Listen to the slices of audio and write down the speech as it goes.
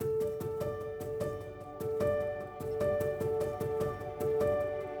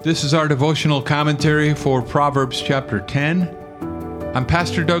This is our devotional commentary for Proverbs chapter 10. I'm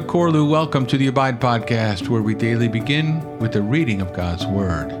Pastor Doug Corlew. Welcome to the Abide Podcast, where we daily begin with the reading of God's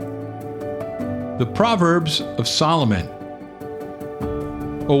Word. The Proverbs of Solomon.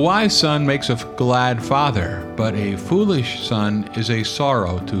 A wise son makes a glad father, but a foolish son is a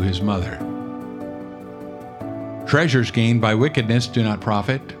sorrow to his mother. Treasures gained by wickedness do not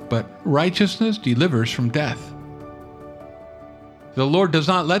profit, but righteousness delivers from death. The Lord does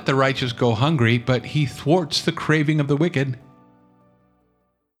not let the righteous go hungry, but he thwarts the craving of the wicked.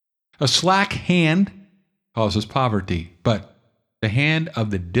 A slack hand causes poverty, but the hand of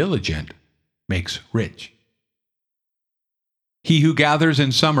the diligent makes rich. He who gathers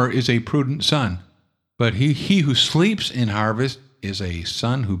in summer is a prudent son, but he who sleeps in harvest is a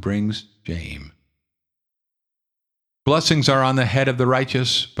son who brings shame. Blessings are on the head of the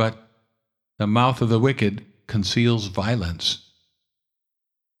righteous, but the mouth of the wicked conceals violence.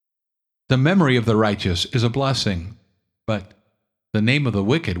 The memory of the righteous is a blessing, but the name of the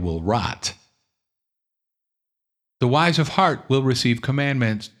wicked will rot. The wise of heart will receive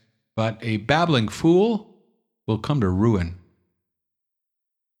commandments, but a babbling fool will come to ruin.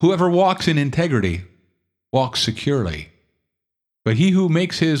 Whoever walks in integrity walks securely, but he who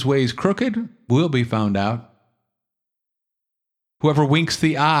makes his ways crooked will be found out. Whoever winks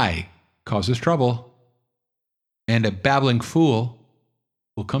the eye causes trouble, and a babbling fool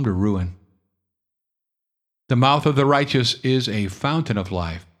will come to ruin. The mouth of the righteous is a fountain of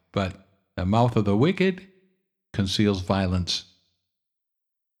life, but the mouth of the wicked conceals violence.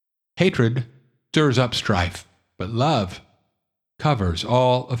 Hatred stirs up strife, but love covers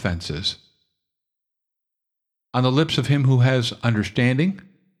all offenses. On the lips of him who has understanding,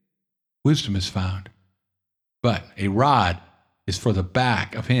 wisdom is found, but a rod is for the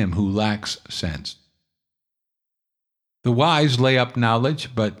back of him who lacks sense. The wise lay up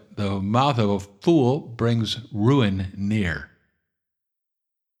knowledge, but the mouth of a fool brings ruin near.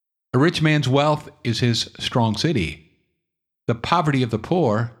 A rich man's wealth is his strong city. The poverty of the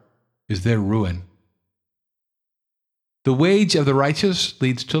poor is their ruin. The wage of the righteous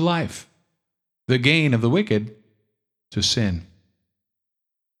leads to life, the gain of the wicked to sin.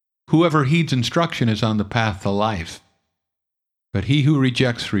 Whoever heeds instruction is on the path to life, but he who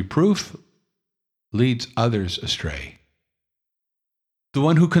rejects reproof leads others astray. The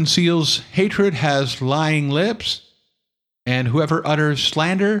one who conceals hatred has lying lips, and whoever utters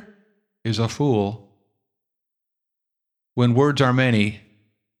slander is a fool. When words are many,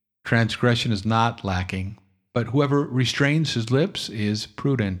 transgression is not lacking, but whoever restrains his lips is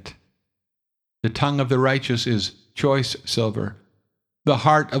prudent. The tongue of the righteous is choice silver. The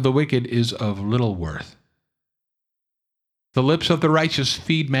heart of the wicked is of little worth. The lips of the righteous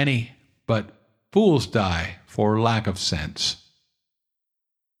feed many, but fools die for lack of sense.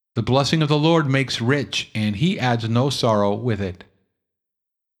 The blessing of the Lord makes rich, and he adds no sorrow with it.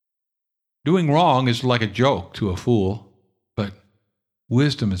 Doing wrong is like a joke to a fool, but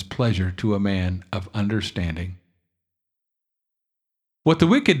wisdom is pleasure to a man of understanding. What the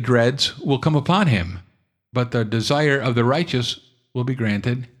wicked dreads will come upon him, but the desire of the righteous will be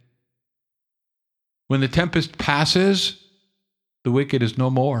granted. When the tempest passes, the wicked is no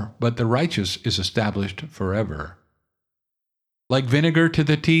more, but the righteous is established forever. Like vinegar to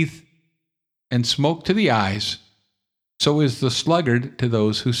the teeth and smoke to the eyes, so is the sluggard to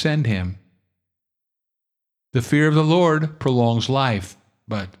those who send him. The fear of the Lord prolongs life,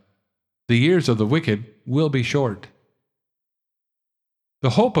 but the years of the wicked will be short.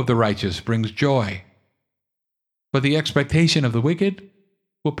 The hope of the righteous brings joy, but the expectation of the wicked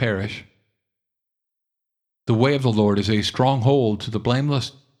will perish. The way of the Lord is a stronghold to the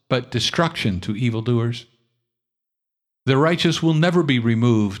blameless, but destruction to evildoers. The righteous will never be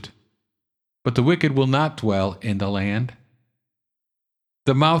removed, but the wicked will not dwell in the land.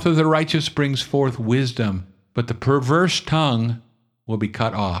 The mouth of the righteous brings forth wisdom, but the perverse tongue will be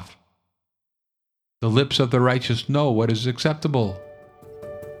cut off. The lips of the righteous know what is acceptable,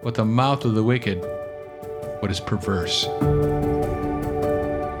 but the mouth of the wicked what is perverse.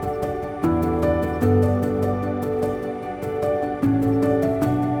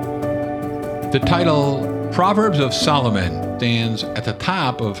 The title Proverbs of Solomon stands at the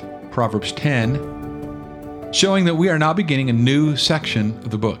top of Proverbs 10, showing that we are now beginning a new section of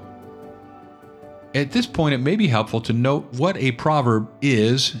the book. At this point, it may be helpful to note what a proverb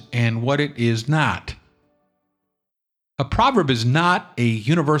is and what it is not. A proverb is not a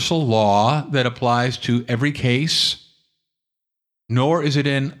universal law that applies to every case, nor is it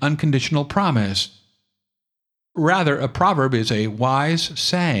an unconditional promise. Rather, a proverb is a wise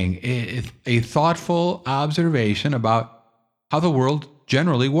saying, a thoughtful observation about how the world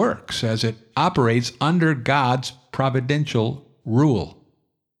generally works, as it operates under God's providential rule.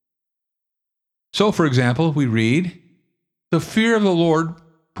 So, for example, we read, "The fear of the Lord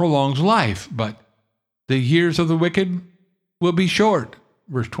prolongs life, but the years of the wicked will be short."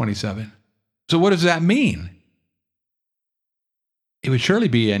 Verse 27. So what does that mean? It would surely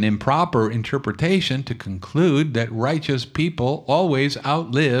be an improper interpretation to conclude that righteous people always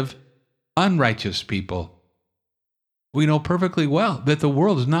outlive unrighteous people. We know perfectly well that the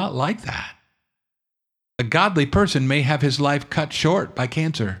world is not like that. A godly person may have his life cut short by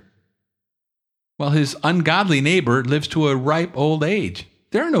cancer, while his ungodly neighbor lives to a ripe old age.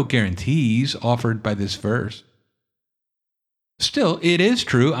 There are no guarantees offered by this verse. Still, it is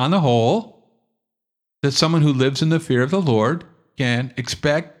true on the whole that someone who lives in the fear of the Lord can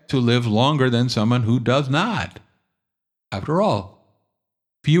expect to live longer than someone who does not. After all,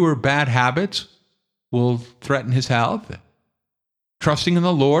 fewer bad habits will threaten his health. Trusting in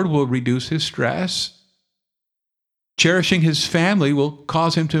the Lord will reduce his stress. Cherishing his family will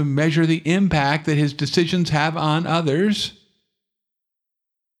cause him to measure the impact that his decisions have on others.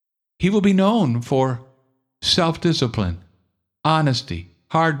 He will be known for self-discipline, honesty,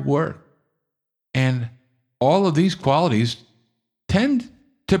 hard work, and all of these qualities tend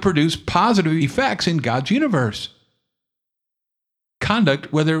to produce positive effects in God's universe.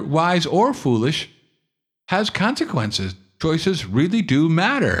 Conduct, whether wise or foolish, has consequences. Choices really do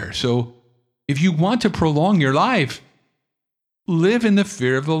matter. So if you want to prolong your life, live in the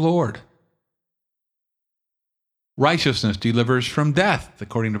fear of the Lord. Righteousness delivers from death,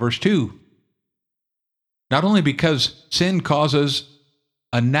 according to verse 2. Not only because sin causes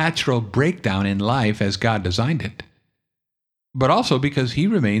a natural breakdown in life as God designed it, but also because He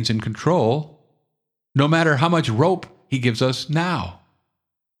remains in control no matter how much rope He gives us now.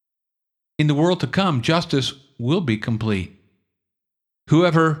 In the world to come, justice will be complete.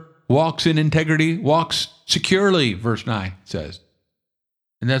 Whoever walks in integrity walks securely, verse 9 says.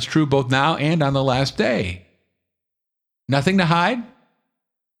 And that's true both now and on the last day. Nothing to hide,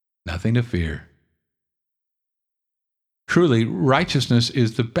 nothing to fear. Truly, righteousness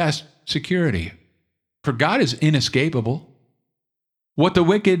is the best security, for God is inescapable. What the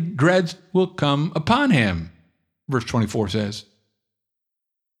wicked dreads will come upon him, verse 24 says.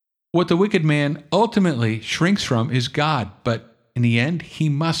 What the wicked man ultimately shrinks from is God, but in the end, he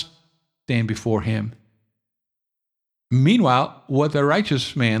must stand before Him. Meanwhile, what the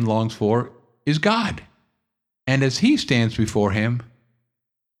righteous man longs for is God. And as he stands before Him,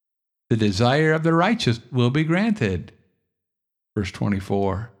 the desire of the righteous will be granted. Verse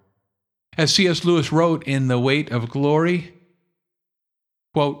 24. As C.S. Lewis wrote in The Weight of Glory,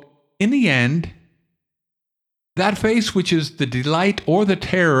 quote, "In the end, that face which is the delight or the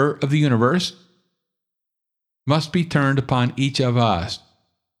terror of the universe must be turned upon each of us,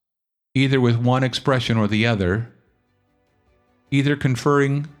 either with one expression or the other, either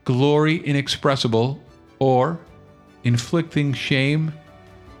conferring glory inexpressible or inflicting shame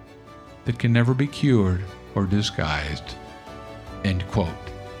that can never be cured or disguised." End quote.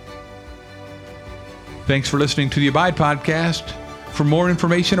 Thanks for listening to the Abide Podcast. For more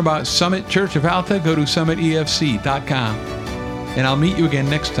information about Summit Church of Alta, go to summitefc.com. And I'll meet you again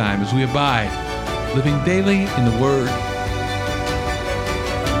next time as we abide, living daily in the Word